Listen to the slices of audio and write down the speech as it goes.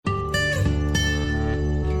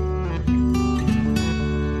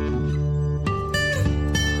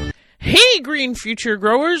Green Future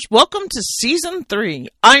Growers. Welcome to Season 3.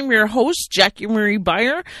 I'm your host, Jackie Marie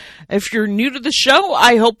Beyer. If you're new to the show,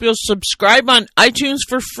 I hope you'll subscribe on iTunes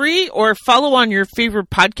for free or follow on your favorite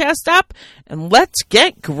podcast app, and let's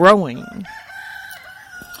get growing.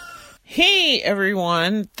 Hey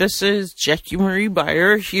everyone, this is Jackie Marie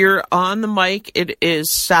Beyer here on the mic. It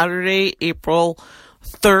is Saturday, April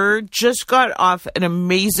 3rd. Just got off an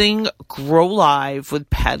amazing Grow Live with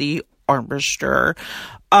Patty Armbruster.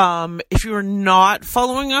 If you're not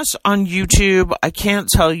following us on YouTube, I can't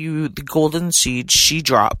tell you the golden seed she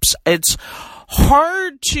drops. It's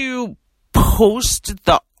hard to post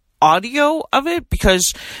the audio of it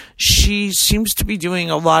because she seems to be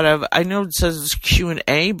doing a lot of, I know it says it's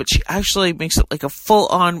Q&A, but she actually makes it like a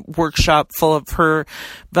full-on workshop full of her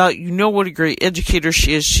about, you know what a great educator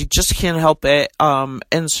she is. She just can't help it.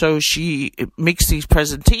 And so she makes these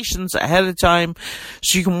presentations ahead of time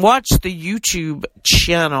so you can watch the YouTube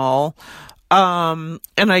channel. And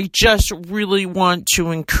I just really want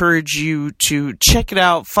to encourage you to check it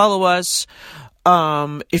out, follow us.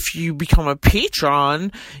 If you become a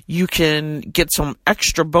patron, you can get some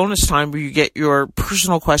extra bonus time where you get your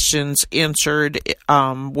personal questions answered,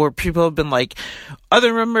 where people have been like,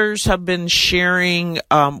 other members have been sharing,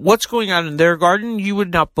 what's going on in their garden. You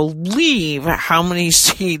would not believe how many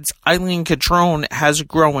seeds Eileen Catrone has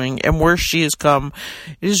growing and where she has come.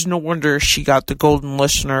 It is no wonder she got the Golden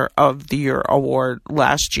Listener of the Year award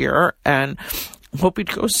last year, and I'm hoping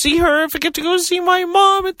to go see her if I get to go see my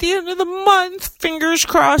mom at the end of the month. Fingers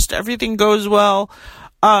crossed, everything goes well.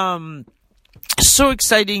 So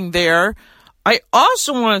exciting there. I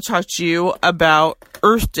also want to talk to you about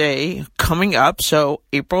Earth Day coming up. So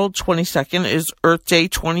April 22nd is Earth Day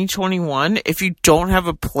 2021. If you don't have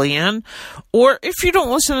a plan, or if you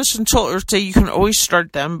don't listen to us until Earth Day, you can always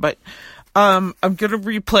start them. But I'm going to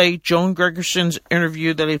replay Joan Gregerson's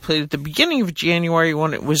interview that I played at the beginning of January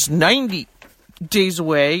when it was 90 days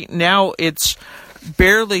away. Now it's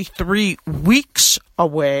barely 3 weeks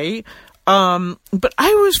away. But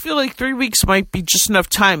I always feel like 3 weeks might be just enough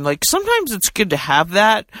time. Like sometimes it's good to have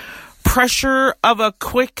that pressure of a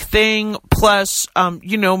quick thing. Plus, maybe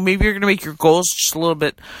you're going to make your goals just a little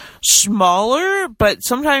bit smaller, but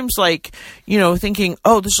sometimes thinking,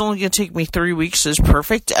 oh, this is only going to take me 3 weeks is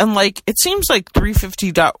perfect. And it seems like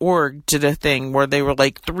 350.org did a thing where they were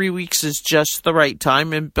like 3 weeks is just the right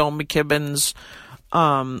time. And Bill McKibben's,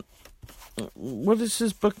 what is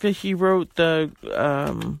his book that he wrote? The,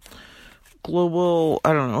 global,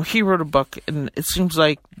 I don't know, he wrote a book, and it seems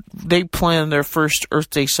like they planned their first Earth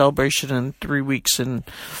Day celebration in 3 weeks and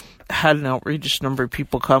had an outrageous number of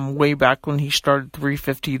people come way back when he started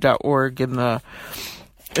 350.org in the,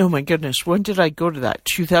 oh my goodness, when did I go to that?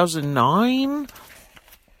 2009,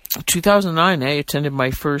 I attended my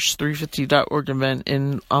first 350.org event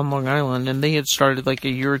on Long Island, and they had started like a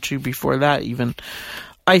year or two before that even,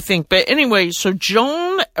 I think. But anyway, so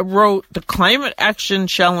Joan wrote the Climate Action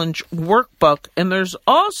Challenge workbook, and there's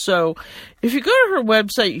also, if you go to her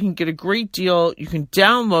website, you can get a great deal. You can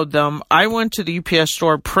download them. I went to the UPS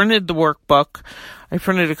store, printed the workbook. I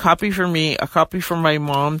printed a copy for me, a copy for my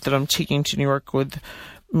mom that I'm taking to New York with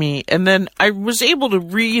me, and then I was able to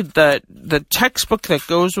read the textbook that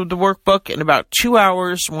goes with the workbook in about 2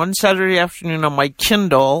 hours, one Saturday afternoon on my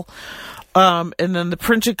Kindle. And then the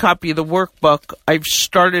printed copy of the workbook, I've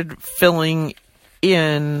started filling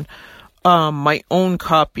in my own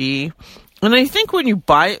copy. And I think when you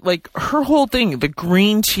buy it, her whole thing, the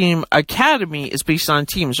Green Team Academy is based on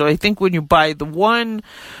teams. So I think when you buy the one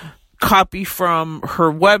copy from her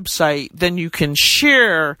website, then you can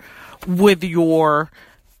share with your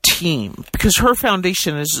team, because her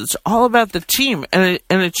foundation it's all about the team, and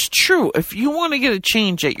it's true. If you want to get a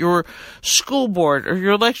change at your school board or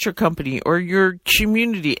your lecture company or your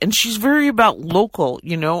community, and she's very about local,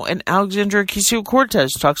 and Alexandra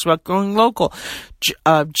Ocasio-Cortez talks about going local.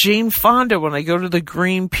 Jane Fonda, when I go to the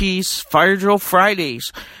Greenpeace Fire Drill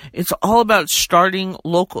Fridays, it's all about starting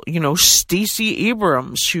local. Stacey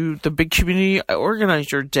Abrams, who the big community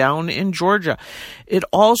organizer down in Georgia, it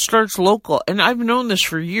all starts local. And I've known this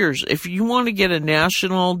for years. If you want to get a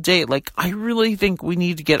national day, I really think we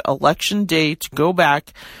need to get Election Day to go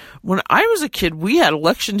back. When I was a kid, we had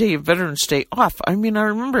Election Day and Veterans Day off. I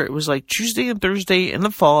remember it was Tuesday and Thursday in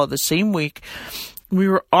the fall of the same week. We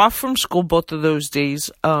were off from school both of those days.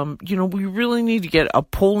 We really need to get a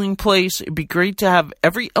polling place. It'd be great to have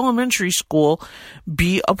every elementary school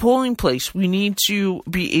be a polling place. We need to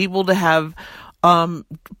be able to have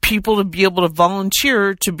people to be able to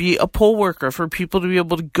volunteer to be a poll worker, for people to be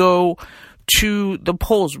able to go to the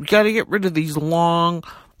polls. We got to get rid of these long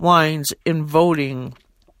lines in voting.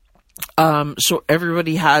 So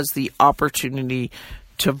everybody has the opportunity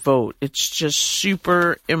to vote. It's just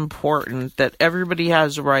super important that everybody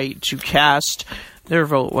has a right to cast their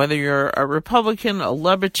vote, whether you're a Republican, a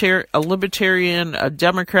libertarian, a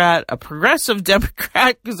Democrat, a progressive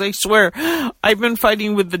Democrat, because I swear I've been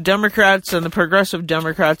fighting with the Democrats and the progressive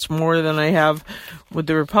Democrats more than I have with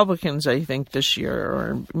the Republicans, I think, this year,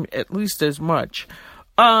 or at least as much.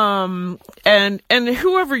 And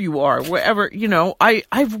whoever you are, wherever,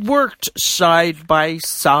 I've worked side by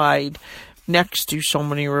side next to so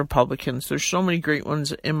many Republicans. There's so many great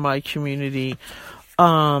ones in my community.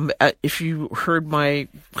 If you heard my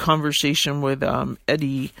conversation with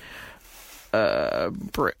Eddie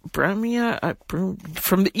Bramia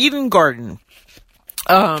from the Eden Garden,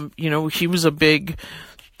 he was a big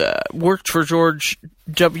worked for George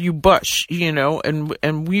W. Bush,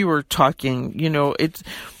 and we were talking,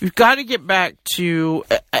 we've got to get back to,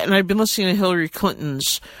 and I've been listening to Hillary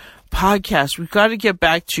Clinton's podcast. We've got to get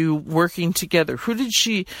back to working together. Who did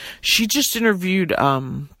she just interviewed,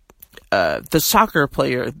 the soccer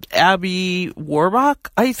player, Abby Wambach,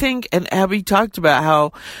 I think, and Abby talked about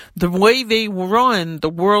how the way they run the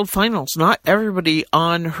World Finals, not everybody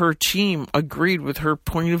on her team agreed with her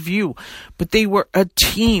point of view, but they were a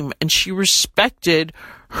team, and she respected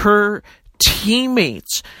her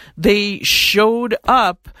teammates. They showed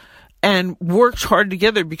up and worked hard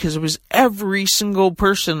together because it was every single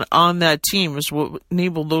person on that team is what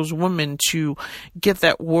enabled those women to get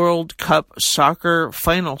that World Cup soccer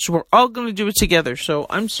final. So we're all going to do it together. So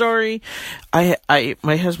I'm sorry. My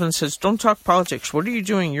husband says, don't talk politics. What are you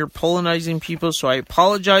doing? You're polarizing people. So I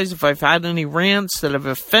apologize if I've had any rants that have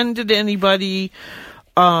offended anybody.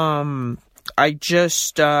 I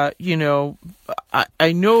just, I know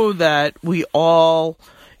that we all,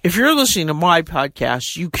 if you're listening to my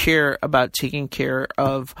podcast, you care about taking care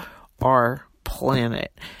of our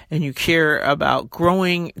planet, and you care about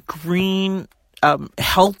growing green,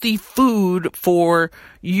 healthy food for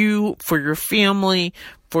you, for your family,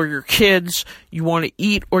 for your kids. You want to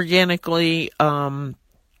eat organically.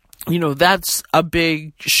 That's a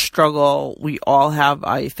big struggle we all have,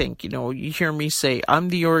 I think. You hear me say, I'm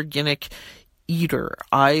the organic eater.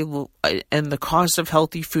 And the cost of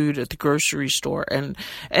healthy food at the grocery store, and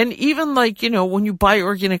even when you buy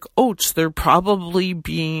organic oats, they're probably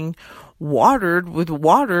being watered with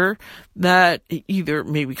water that either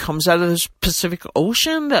maybe comes out of the Pacific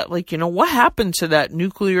Ocean, that what happened to that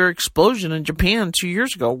nuclear explosion in Japan 2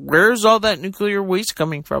 years ago? Where's all that nuclear waste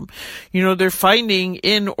coming from? They're finding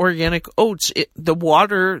in organic oats, the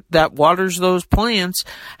water that waters those plants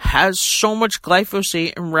has so much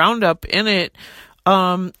glyphosate and Roundup in it.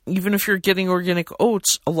 Even if you're getting organic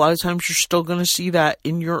oats, a lot of times you're still going to see that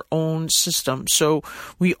in your own system. So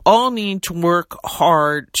we all need to work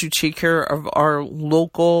hard to take care of our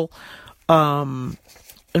local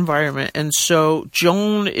environment. And so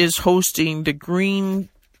Joan is hosting the Green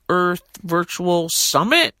Earth Virtual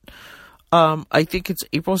Summit. I think it's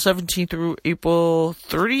April 17th through April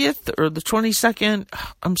 30th or the 22nd.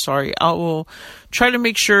 I'm sorry. I will try to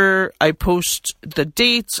make sure I post the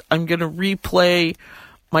dates. I'm going to replay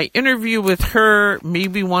my interview with her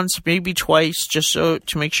maybe once, maybe twice, just so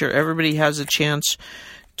to make sure everybody has a chance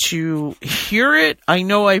to hear it. I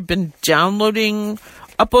know I've been uploading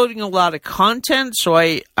a lot of content, so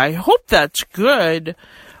I hope that's good.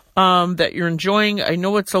 That you're enjoying. I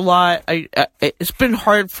know it's a lot. It's been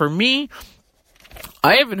hard for me.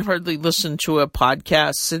 I haven't hardly listened to a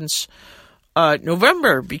podcast since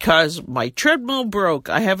November because my treadmill broke.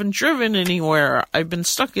 I haven't driven anywhere. I've been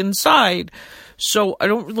stuck inside. So I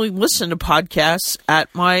don't really listen to podcasts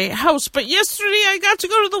at my house. But yesterday I got to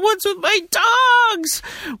go to the woods with my dogs.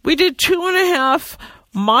 We did 2.5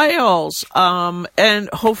 miles. And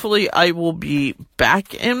hopefully I will be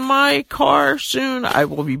back in my car soon. I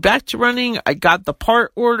will be back to running. I got the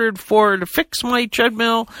part ordered to fix my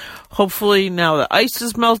treadmill. Hopefully now the ice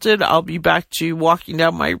is melted, I'll be back to walking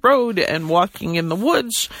down my road and walking in the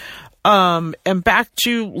woods. And back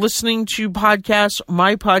to listening to podcasts,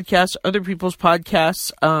 my podcasts, other people's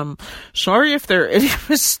podcasts. Sorry if there are any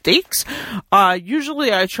mistakes.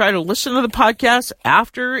 Usually I try to listen to the podcast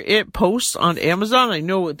after it posts on Amazon. I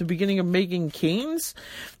know at the beginning of Meghan Keynes,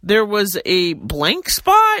 there was a blank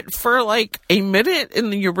spot for like a minute in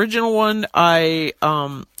the original one I,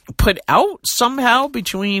 put out somehow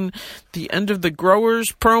between the end of the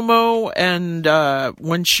Growers promo and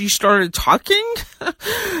when she started talking.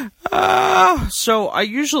 So I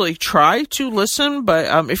usually try to listen,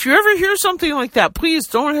 but if you ever hear something like that, please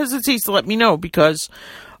don't hesitate to let me know, because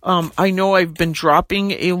I know I've been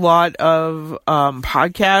dropping a lot of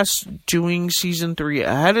podcasts, doing season 3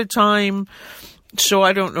 ahead of time. So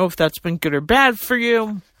I don't know if that's been good or bad for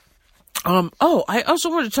you. I also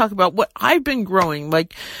want to talk about what I've been growing.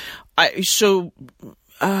 Did I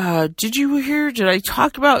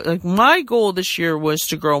talk about, like, my goal this year was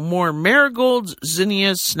to grow more marigolds,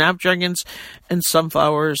 zinnias, snapdragons, and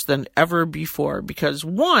sunflowers than ever before. Because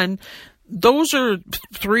one, those are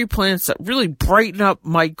 3 plants that really brighten up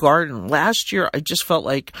my garden. Last year, I just felt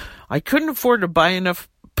like I couldn't afford to buy enough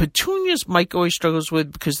petunias. Mike always struggles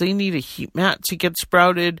with because they need a heat mat to get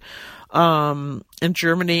sprouted in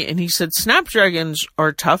Germany, and he said snapdragons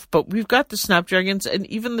are tough, but we've got the snapdragons, and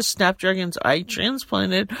even the snapdragons I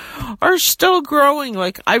transplanted are still growing.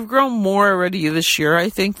 Like, I've grown more already this year, I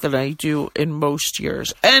think, than I do in most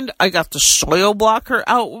years. And I got the soil blocker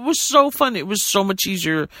out. It was so fun. It was so much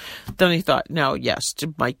easier than I thought. Now, yes,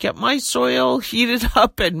 did Mike get my soil heated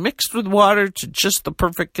up and mixed with water to just the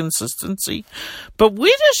perfect consistency? But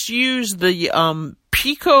we just use the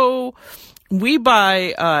Pico. We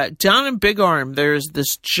buy, down in Big Arm, there's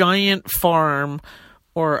this giant farm,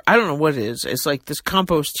 or I don't know what it is. It's like this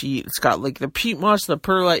compost heat. It's got like the peat moss, the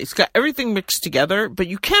perlite. It's got everything mixed together, but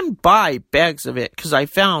you can buy bags of it because I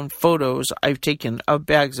found photos I've taken of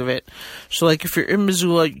bags of it. So like if you're in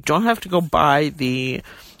Missoula, you don't have to go buy the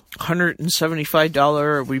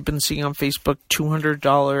 $175, we've been seeing on Facebook,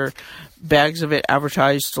 $200 bags of it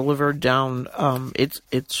advertised, delivered down.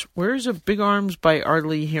 It's where is it? Big Arms by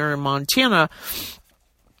Ardley here in Montana.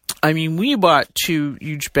 I mean, we bought 2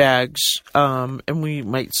 huge bags, and we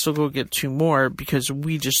might still go get 2 more because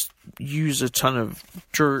we just use a ton of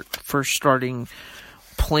dirt for starting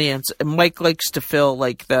plants. And Mike likes to fill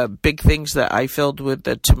like the big things that I filled with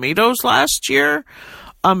the tomatoes last year.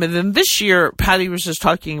 And then this year, Patty was just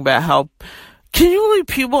talking about how, can you believe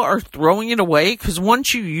people are throwing it away? Because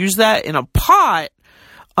once you use that in a pot,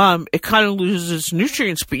 it kind of loses its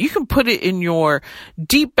nutrients, but you can put it in your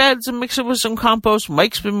deep beds and mix it with some compost.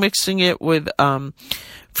 Mike's been mixing it with,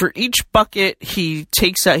 for each bucket, he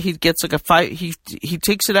takes it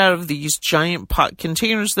out of these giant pot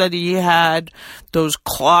containers that he had, those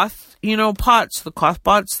cloth, pots, the cloth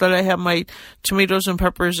pots that I have my tomatoes and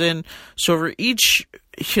peppers in. So for each,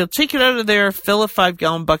 he'll take it out of there, fill a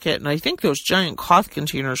 5-gallon bucket, and I think those giant cloth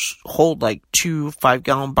containers hold like 2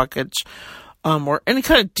 5-gallon buckets, or any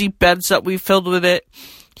kind of deep beds that we filled with it.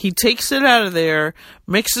 He takes it out of there,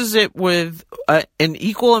 mixes it with an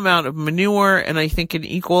equal amount of manure, and I think an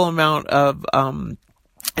equal amount of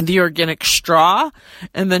the organic straw,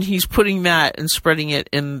 and then he's putting that and spreading it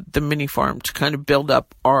in the mini farm to kind of build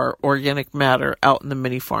up our organic matter out in the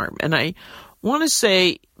mini farm. And I want to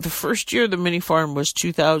say the first year of the mini farm was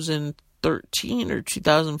 2013 or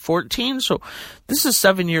 2014, so this is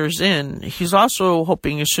 7 years in. He's also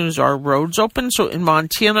hoping as soon as our roads open, so in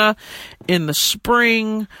Montana in the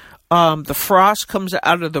spring, the frost comes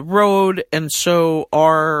out of the road, and so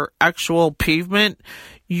our actual pavement,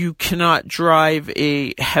 you cannot drive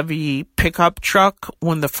a heavy pickup truck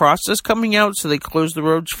when the frost is coming out, so they close the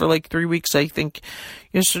roads for like 3 weeks. I think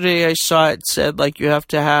yesterday I saw it said like you have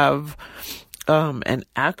to have an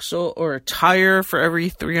axle or a tire for every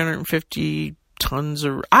 350 tons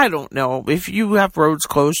of, I don't know. If you have roads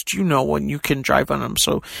closed, when you can drive on them.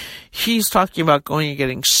 So he's talking about going and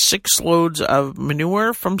getting 6 loads of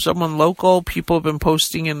manure from someone local. People have been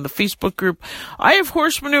posting in the Facebook group, I have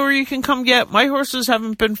horse manure you can come get. My horses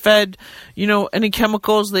haven't been fed, any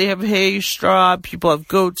chemicals. They have hay, straw. People have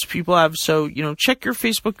goats. People have, so, check your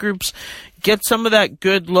Facebook groups. Get some of that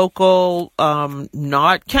good local,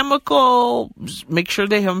 not chemical. Make sure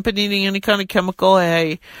they haven't been eating any kind of chemical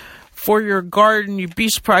hay for your garden. You'd be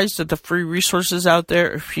surprised at the free resources out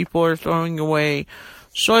there if people are throwing away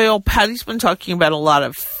soil. Patty's been talking about a lot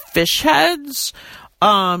of fish heads,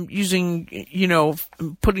 using,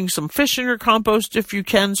 putting some fish in your compost if you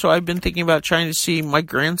can. So I've been thinking about trying to see, my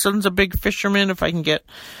grandson's a big fisherman, if I can get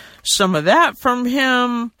some of that from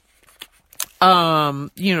him.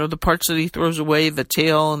 The parts that he throws away, the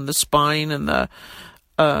tail and the spine and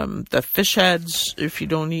the fish heads, if you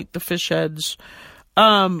don't eat the fish heads.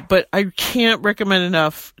 But I can't recommend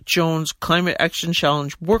enough Joan's Climate Action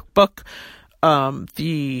Challenge workbook,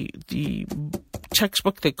 the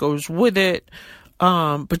textbook that goes with it.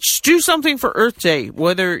 But just do something for Earth Day,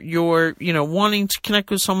 whether you're, wanting to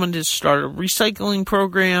connect with someone to start a recycling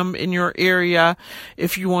program in your area,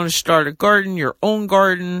 if you want to start a garden, your own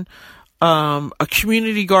garden, a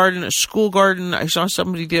community garden, a school garden. I saw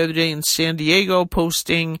somebody the other day in San Diego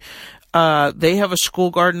posting, they have a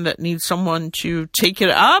school garden that needs someone to take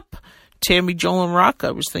it up. Tammy, Joel, and Rock,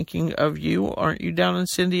 I was thinking of you. Aren't you down in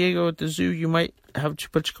San Diego at the zoo? You might have too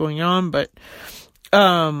much going on, but,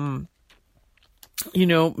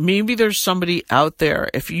 maybe there's somebody out there.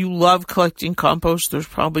 If you love collecting compost, there's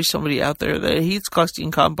probably somebody out there that hates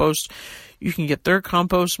collecting compost. You can get their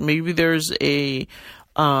compost. Maybe there's a,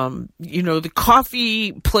 the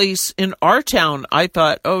coffee place in our town. I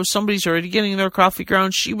thought, somebody's already getting their coffee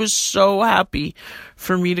ground. She was so happy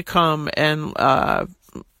for me to come, and,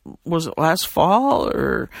 was it last fall,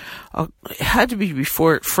 or it had to be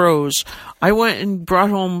before it froze. I went and brought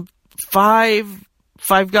home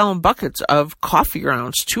 5-gallon buckets of coffee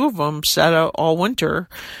grounds. 2 of them sat out all winter,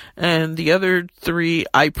 and the other 3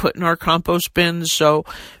 I put in our compost bins. So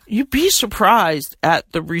you'd be surprised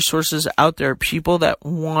at the resources out there, people that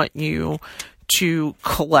want you to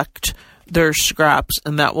collect their scraps,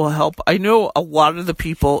 and that will help. I know a lot of the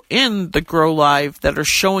people in the Grow Live that are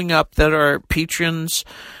showing up, that are patrons,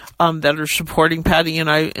 that are supporting Patty and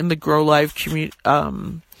I in the Grow Live community,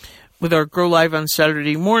 with our Grow Live on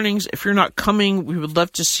Saturday mornings. If you're not coming, we would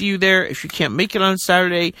love to see you there. If you can't make it on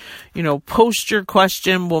Saturday, post your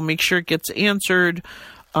question. We'll make sure it gets answered.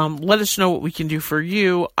 Let us know what we can do for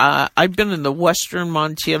you. I've been in the Western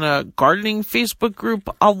Montana Gardening Facebook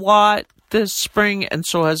group a lot this spring, and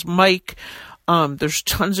so has Mike. There's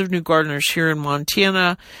tons of new gardeners here in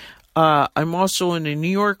Montana. I'm also in a New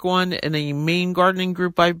York one and a Maine gardening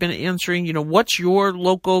group I've been answering. What's your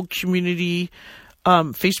local community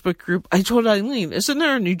Facebook group? I told Eileen, isn't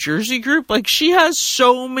there a New Jersey group? Like, she has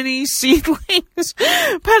so many seedlings.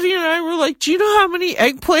 Patty and I were like, do you know how many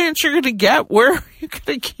eggplants you're going to get? Where are you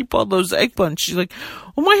going to keep all those eggplants? She's like,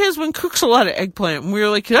 well, my husband cooks a lot of eggplant. And we were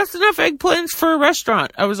like, that's enough eggplants for a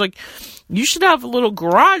restaurant. I was like, you should have a little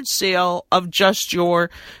garage sale of just your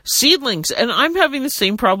seedlings. And I'm having the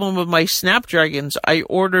same problem with my snapdragons. I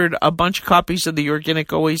ordered a bunch of copies of the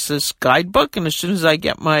Organic Oasis guidebook, and as soon as I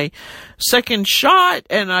get my second shot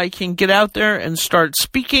and I can get out there and start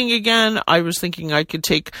speaking again, I was thinking I could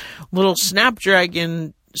take little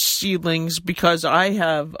snapdragon seedlings, because I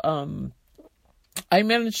have, I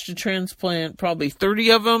managed to transplant probably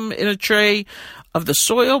 30 of them in a tray of the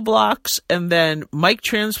soil blocks, and then Mike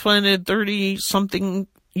transplanted 30 something,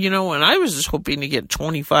 and I was just hoping to get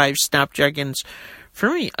 25 snapdragons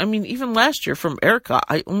for me. I mean, even last year from Erica,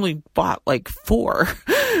 I only bought like 4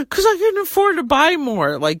 because I couldn't afford to buy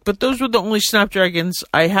more. But those were the only snapdragons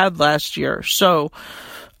I had last year. So,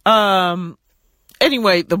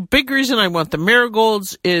 anyway, the big reason I want the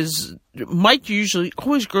marigolds is Mike usually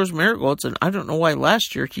always grows marigolds, and I don't know why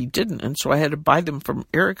last year he didn't. And so I had to buy them from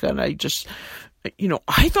Erica, and I just,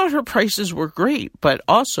 I thought her prices were great, but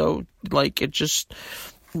also, it just,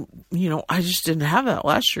 I just didn't have that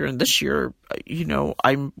last year. And this year,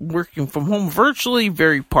 I'm working from home virtually,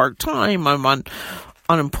 very part-time. I'm on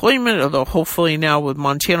unemployment, although hopefully now with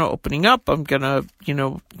Montana opening up, I'm going to,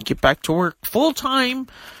 get back to work full-time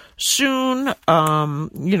soon.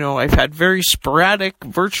 I've had very sporadic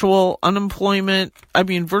virtual employment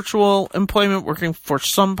working for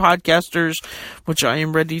some podcasters, which I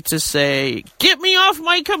am ready to say, get me off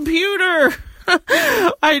my computer.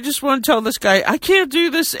 I just want to tell this guy, I can't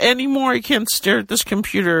do this anymore. I can't stare at this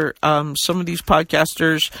computer. Some of these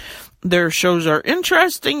podcasters, their shows are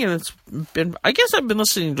interesting, and I guess I've been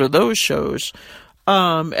listening to those shows.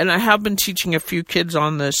 And I have been teaching a few kids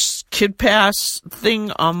on this Kid Pass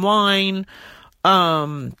thing online.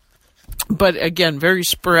 But again, very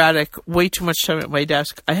sporadic, way too much time at my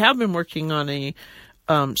desk. I have been working on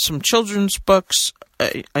some children's books.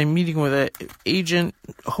 I'm meeting with an agent,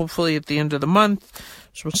 hopefully at the end of the month.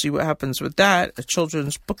 So we'll see what happens with that. A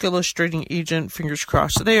children's book illustrating agent, fingers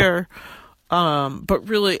crossed there. But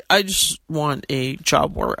really, I just want a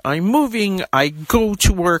job where I'm moving, I go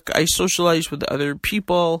to work, I socialize with other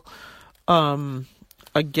people.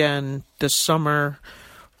 Again, this summer,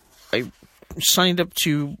 I signed up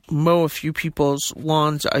to mow a few people's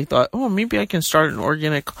lawns. I thought, maybe I can start an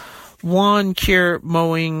organic lawn care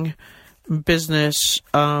mowing business.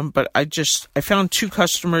 But I found 2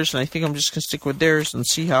 customers, and I think I'm just going to stick with theirs and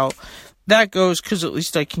see how that goes, because at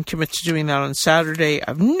least I can commit to doing that on Saturday.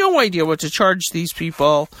 I have no idea what to charge these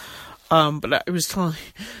people. But I was telling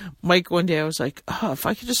Mike one day, I was like, if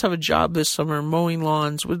I could just have a job this summer mowing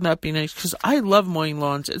lawns, wouldn't that be nice? Because I love mowing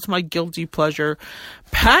lawns. It's my guilty pleasure.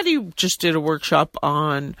 Patty just did a workshop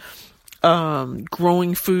on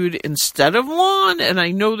growing food instead of lawn, and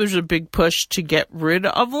I know there's a big push to get rid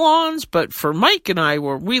of lawns, but for Mike and I,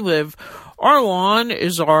 where we live, our lawn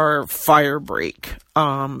is our fire break.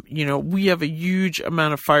 We have a huge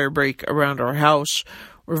amount of fire break around our house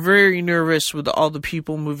we're very nervous with all the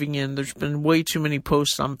people moving in. There's been way too many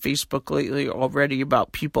posts on Facebook lately already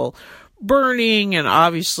about people burning, and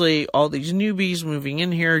obviously all these newbies moving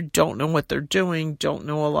in here don't know what they're doing, don't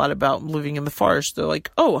know a lot about living in the forest. They're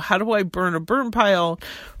like, oh, how do I burn a burn pile?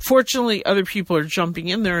 Fortunately, other people are jumping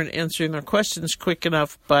in there and answering their questions quick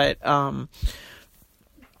enough, but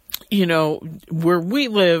you know, where we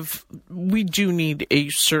live, we do need a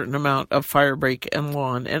certain amount of fire break and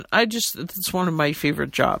lawn, and it's one of my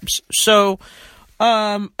favorite jobs. So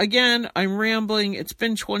again, I'm rambling. It's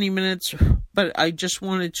been 20 minutes, but I just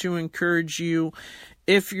wanted to encourage you.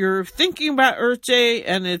 If you're thinking about Earth Day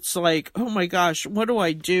and it's like, oh my gosh, what do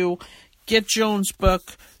I do? Get Joan's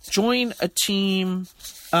book, join a team.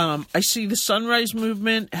 I see the Sunrise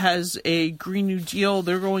Movement has a Green New Deal.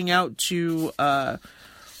 They're going out to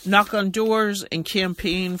knock on doors and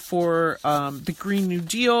campaign for the Green New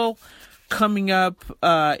Deal. Coming up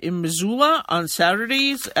in Missoula on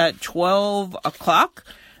Saturdays at 12 o'clock.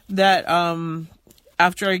 That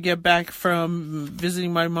after I get back from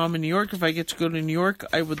visiting my mom in New York, if I get to go to New York,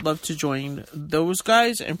 I would love to join those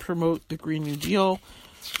guys and promote the Green New Deal.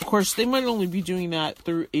 Of course, they might only be doing that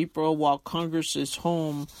through April while Congress is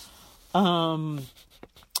home.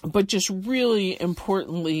 But just really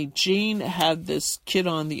importantly, Jane had this kid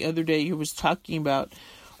on the other day who was talking about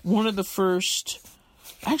one of the first...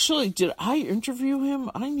 Actually, did I interview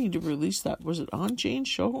him? I need to release that. Was it on Jane's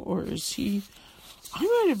show, or is he... I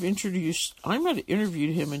might have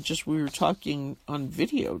interviewed him and just we were talking on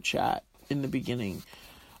video chat in the beginning.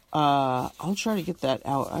 I'll try to get that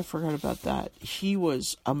out. I forgot about that. He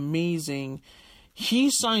was amazing.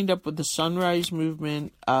 He signed up with the Sunrise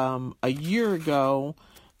Movement a year ago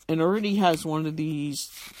and already has one of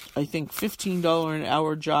these, I think, $15 an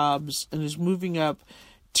hour jobs and is moving up,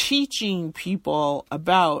 teaching people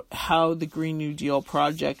about how the Green New Deal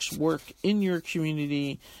projects work in your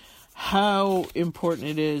community, how important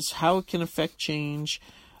it is, how it can affect change,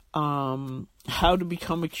 how to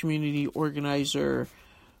become a community organizer.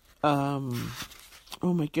 Oh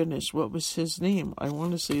my goodness, what was his name? I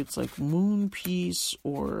want to say it's like Moon Peace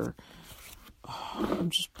or... I'm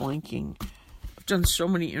just blanking. I've done so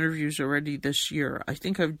many interviews already this year. I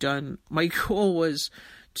think my goal was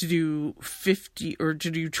to do 50 or to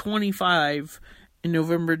do 25 in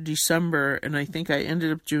November, December, and I think I ended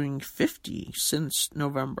up doing 50 since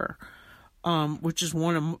November, which is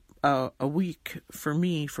one a week for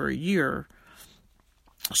me for a year.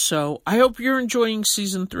 So I hope you're enjoying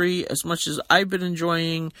season 3 as much as I've been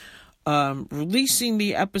enjoying releasing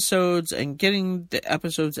the episodes and getting the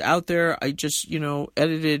episodes out there. I just,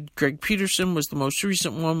 edited Greg Peterson was the most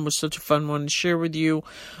recent one, was such a fun one to share with you.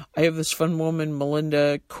 I have this fun woman,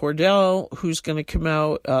 Melinda Cordell, who's going to come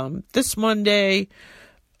out this Monday.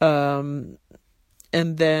 And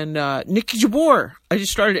then Nikki Jabor. I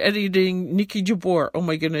just started editing Nikki Jabor. Oh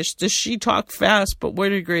my goodness, does she talk fast? But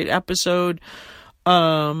what a great episode.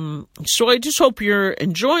 So I just hope you're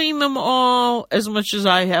enjoying them all as much as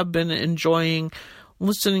I have been enjoying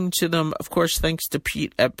listening to them. Of course, thanks to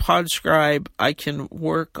Pete at Podscribe, I can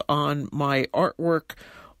work on my artwork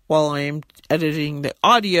while I am editing the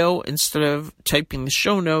audio instead of typing the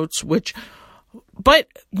show notes, but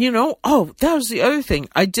that was the other thing.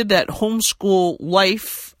 I did that Homeschool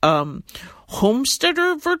Life,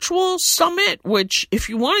 Homesteader Virtual Summit, which if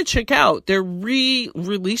you want to check out, they're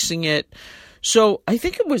re-releasing it. So I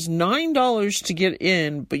think it was $9 to get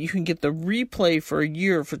in, but you can get the replay for a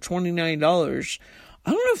year for $29.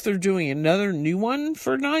 I don't know if they're doing another new one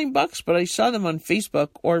for $9, but I saw them on Facebook,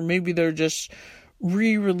 or maybe they're just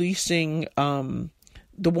re-releasing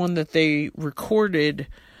the one that they recorded.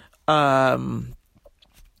 Who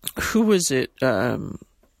was it?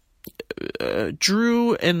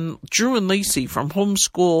 Drew and Lacey from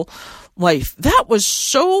Homeschool Life. That was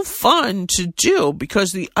so fun to do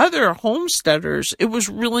because the other homesteaders, it was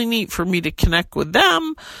really neat for me to connect with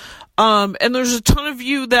them. And there's a ton of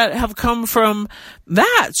you that have come from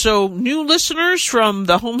that. So new listeners from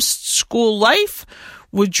the Homeschool Life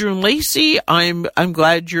with Drew and Lacey, I'm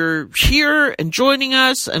glad you're here and joining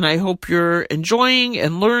us, and I hope you're enjoying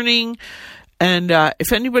and learning. And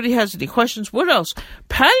if anybody has any questions, what else?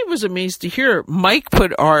 Patty was amazed to hear Mike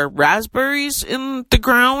put our raspberries in the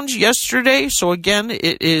ground yesterday. So again,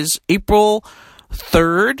 it is April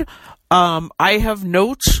 3rd. I have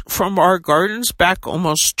notes from our gardens back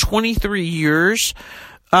almost 23 years.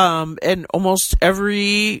 And almost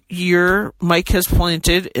every year Mike has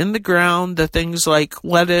planted in the ground the things like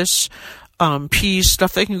lettuce, peas,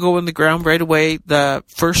 stuff that can go in the ground right away the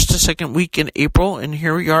first to second week in April. And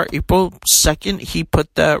here we are, April 2nd. He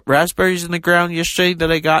put the raspberries in the ground yesterday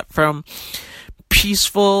that I got from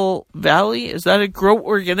Peaceful Valley. Is that a Grow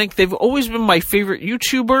Organic? They've always been my favorite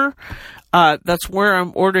YouTuber. That's where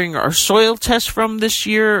I'm ordering our soil test from this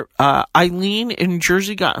year. Eileen in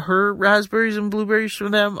Jersey got her raspberries and blueberries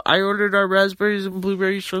from them. I ordered our raspberries and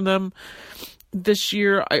blueberries from them this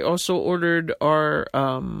year. I also ordered our,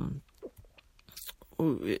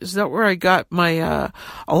 is that where I got my,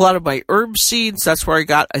 a lot of my herb seeds? That's where I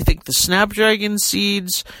got, I think, the Snapdragon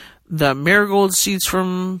seeds, the marigold seeds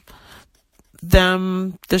from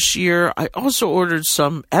them this year. I also ordered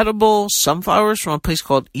some edible sunflowers from a place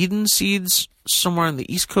called Eden Seeds somewhere on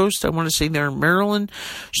the East Coast. I want to say they're in Maryland.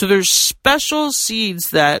 So there's special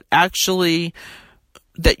seeds that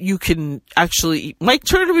you can actually eat. Mike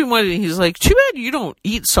turned to me one day and he's like, too bad you don't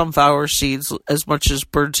eat sunflower seeds as much as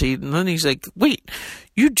birdseed. And then he's like, wait,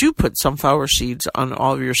 you do put sunflower seeds on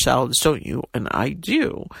all of your salads, don't you? And I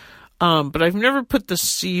do. But I've never put the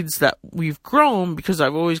seeds that we've grown because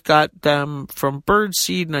I've always got them from bird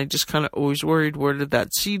seed, and I just kind of always worried, where did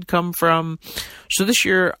that seed come from? So this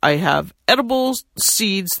year I have edible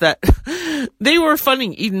seeds that they were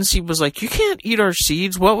funny. Eden Seed was like, you can't eat our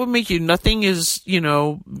seeds. What would make you? Nothing is,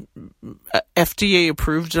 FDA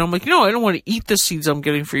approved. And I'm like, no, I don't want to eat the seeds I'm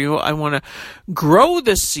getting for you. I want to grow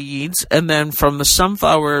the seeds, and then from the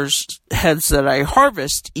sunflowers heads that I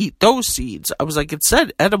harvest, eat those seeds. I was like, it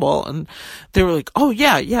said edible. And they were like, oh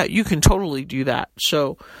yeah, you can totally do that.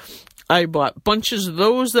 So I bought bunches of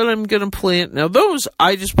those that I'm going to plant. Now those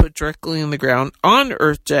I just put directly in the ground on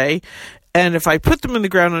Earth Day. And if I put them in the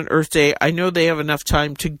ground on Earth Day, I know they have enough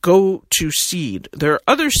time to go to seed. There are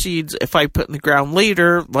other seeds, if I put in the ground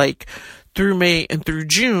later, like through May and through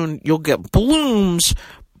June, you'll get blooms,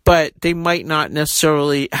 but they might not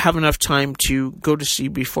necessarily have enough time to go to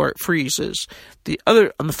seed before it freezes.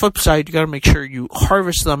 On the flip side, you got to make sure you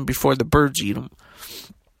harvest them before the birds eat them.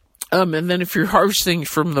 And then if you're harvesting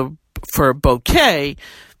for a bouquet,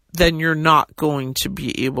 then you're not going to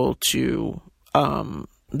be able to,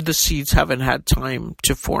 the seeds haven't had time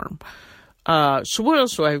to form. So what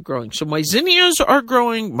else do I have growing? So my zinnias are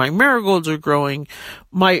growing, my marigolds are growing,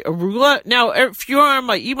 my arugula. Now, if you're on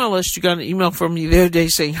my email list, you got an email from me the other day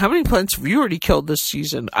saying, how many plants have you already killed this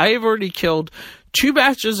season? I have already killed 2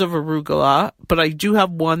 batches of arugula, but I do have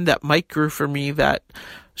one that Mike grew for me that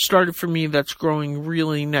started for me that's growing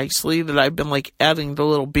really nicely, that I've been like adding the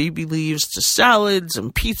little baby leaves to salads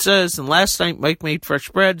and pizzas. And last night Mike made fresh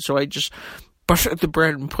bread, so I just buttered the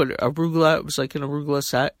bread and put arugula. It was like an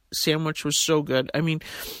arugula sandwich. It was so good. I mean,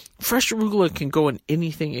 fresh arugula can go in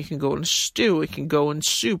anything. It can go in a stew. It can go in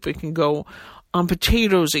soup. It can go on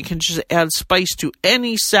potatoes. It can just add spice to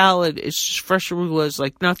any salad. It's just fresh arugula is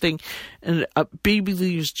like nothing. And baby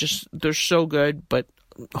leaves, they're so good. But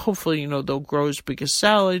hopefully, they'll grow as big as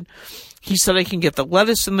salad. He said I can get the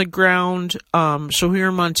lettuce in the ground. So here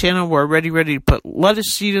in Montana, we're ready to put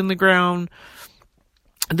lettuce seed in the ground.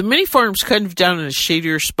 The mini farm's kind of down in a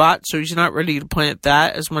shadier spot, so he's not ready to plant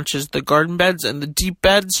that as much as the garden beds, and the deep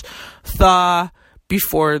beds thaw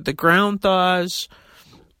before the ground thaws.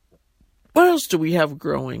 What else do we have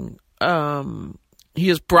growing? He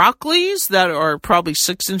has broccolis that are probably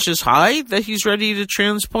 6 inches high that he's ready to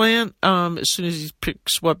transplant as soon as he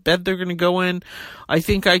picks what bed they're going to go in. I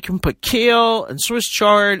think I can put kale and Swiss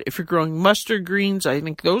chard. If you're growing mustard greens, I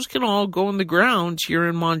think those can all go in the ground here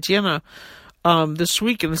in Montana this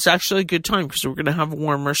week, and it's actually a good time because we're going to have a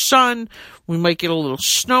warmer sun. We might get a little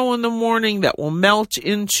snow in the morning that will melt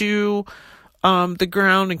into the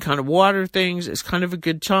ground and kind of water things. It's kind of a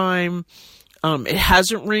good time. It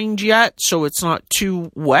hasn't rained yet, so it's not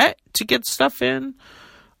too wet to get stuff in.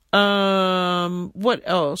 What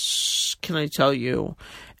else can I tell you?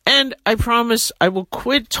 And I promise I will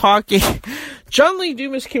quit talking. John Lee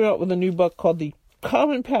Dumas came out with a new book called The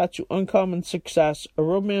Common Path to Uncommon Success, a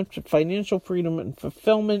Roadmap to Financial Freedom and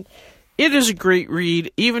Fulfillment. It is a great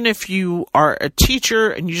read. Even if you are a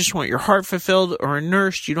teacher and you just want your heart fulfilled, or a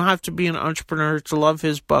nurse, you don't have to be an entrepreneur to love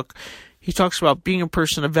his book. He talks about being a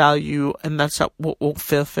person of value, and that's what will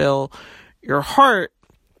fulfill your heart.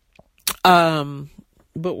 But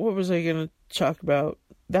what was I going to talk about?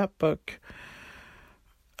 That book.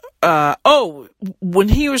 When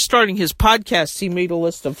he was starting his podcast, he made a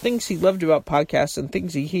list of things he loved about podcasts and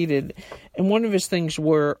things he hated. And one of his things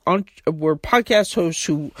were podcast hosts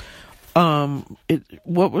who,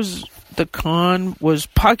 what was the con? Was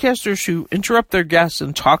podcasters who interrupt their guests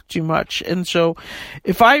and talk too much. And so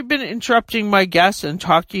if I've been interrupting my guests and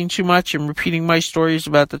talking too much and repeating my stories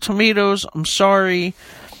about the tomatoes, I'm sorry.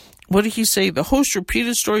 What did he say? The host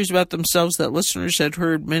repeated stories about themselves that listeners had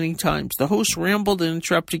heard many times. The host rambled and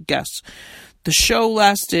interrupted guests. The show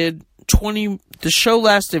lasted the show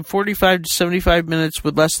lasted 45 to 75 minutes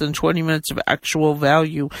with less than 20 minutes of actual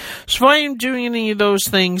value. So if I am doing any of those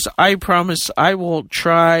things, I promise I will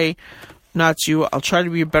try not to. I'll try to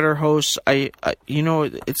be a better host.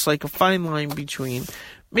 It's like a fine line between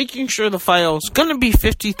making sure the file is going to be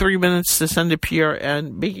 53 minutes to send to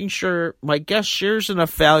PRN, making sure my guest shares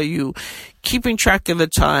enough value, keeping track of the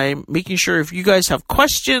time, making sure if you guys have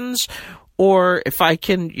questions or if I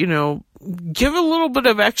can, give a little bit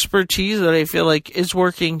of expertise that I feel like is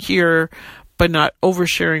working here, but not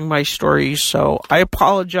oversharing my stories. So I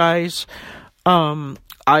apologize.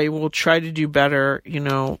 I will try to do better.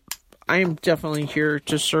 I am definitely here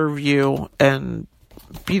to serve you and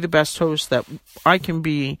be the best host that I can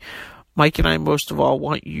be. Mike and I, most of all,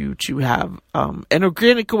 want you to have an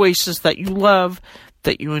organic oasis that you love,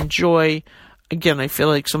 that you enjoy. Again, I feel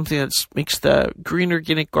like something that makes the Green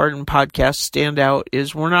Organic Garden podcast stand out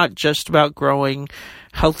is we're not just about growing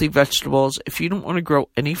healthy vegetables. If you don't want to grow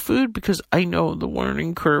any food, because I know the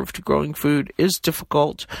learning curve to growing food is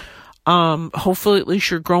difficult, hopefully at least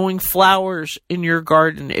you're growing flowers in your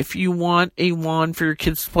garden. If you want a lawn for your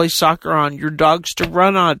kids to play soccer on, your dogs to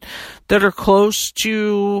run on, that are close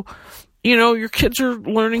to, your kids are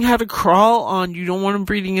learning how to crawl on, you don't want them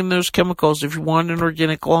breathing in those chemicals. If you want an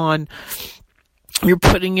organic lawn, you're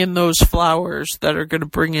putting in those flowers that are going to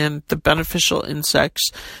bring in the beneficial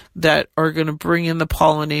insects, that are going to bring in the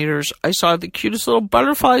pollinators. I saw the cutest little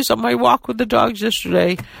butterflies on my walk with the dogs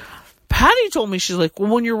yesterday. Patty told me, she's like,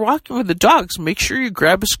 well, when you're walking with the dogs, make sure you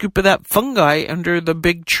grab a scoop of that fungi under the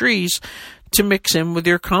big trees to mix in with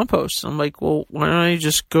your compost. I'm like, well, why don't I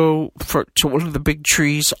just go to one of the big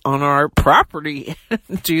trees on our property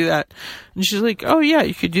and do that? And she's like, oh yeah,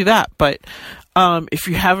 you could do that. But if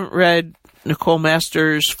you haven't read Nicole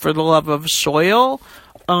Masters' For the Love of Soil,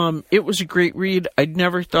 it was a great read. I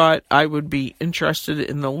never thought I would be interested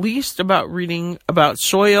in the least about reading about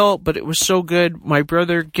soil, but it was so good. My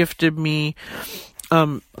brother gifted me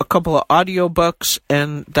a couple of audiobooks,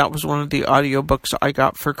 and that was one of the audiobooks I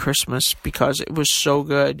got for Christmas because it was so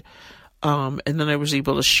good. And then I was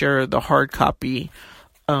able to share the hard copy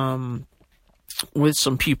with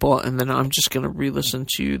some people, and then I'm just going to re-listen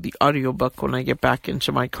to the audiobook when I get back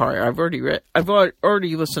into my car. I've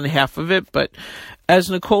already listened to half of it, but as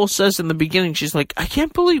Nicole says in the beginning, she's like, I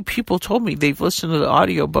can't believe people told me they've listened to the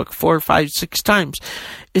audiobook 4, 5, 6 times.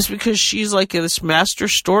 It's because she's like this master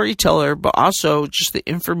storyteller, but also just the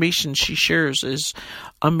information she shares is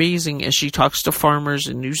amazing as she talks to farmers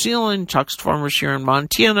in New Zealand, talks to farmers here in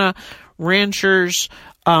Montana, ranchers,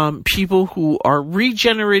 people who are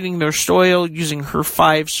regenerating their soil using her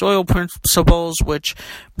 5 soil principles, which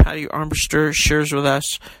Patty Armbruster shares with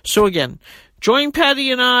us. So again, join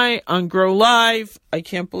Patty and I on Grow Live. I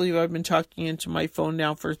can't believe I've been talking into my phone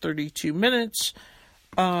now for 32 minutes.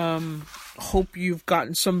 Hope you've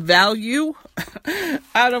gotten some value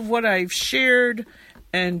out of what I've shared.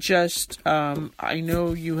 And just, I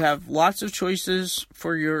know you have lots of choices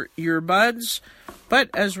for your earbuds.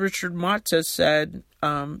 But as Richard Mott has said,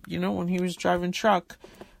 when he was driving truck,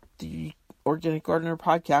 the Organic Gardener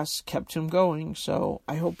podcast kept him going. So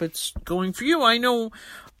I hope it's going for you. I know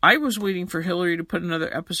I was waiting for Hillary to put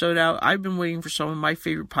another episode out. I've been waiting for some of my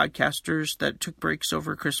favorite podcasters that took breaks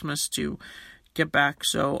over Christmas to get back.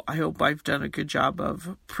 So I hope I've done a good job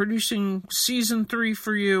of producing season 3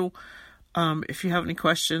 for you. If you have any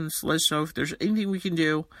questions, let us know if there's anything we can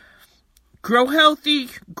do. Grow healthy,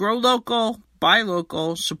 grow local, buy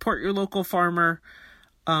local, support your local farmer,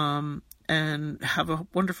 and have a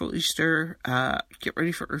wonderful Easter. Get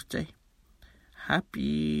ready for Earth Day.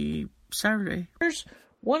 Happy Saturday.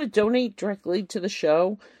 Want to donate directly to the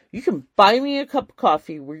show? You can buy me a cup of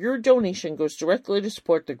coffee where your donation goes directly to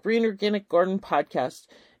support the Green Organic Garden podcast.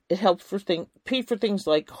 It helps pay for things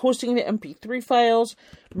like hosting the MP3 files,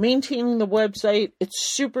 maintaining the website. It's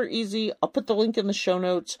super easy. I'll put the link in the show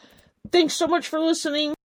notes. Thanks so much for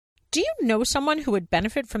listening. Do you know someone who would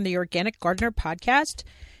benefit from the Organic Gardener podcast?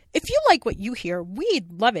 If you like what you hear,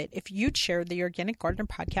 we'd love it if you'd share the Organic Gardener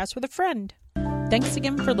podcast with a friend. Thanks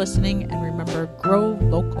again for listening, and remember, grow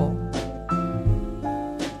local.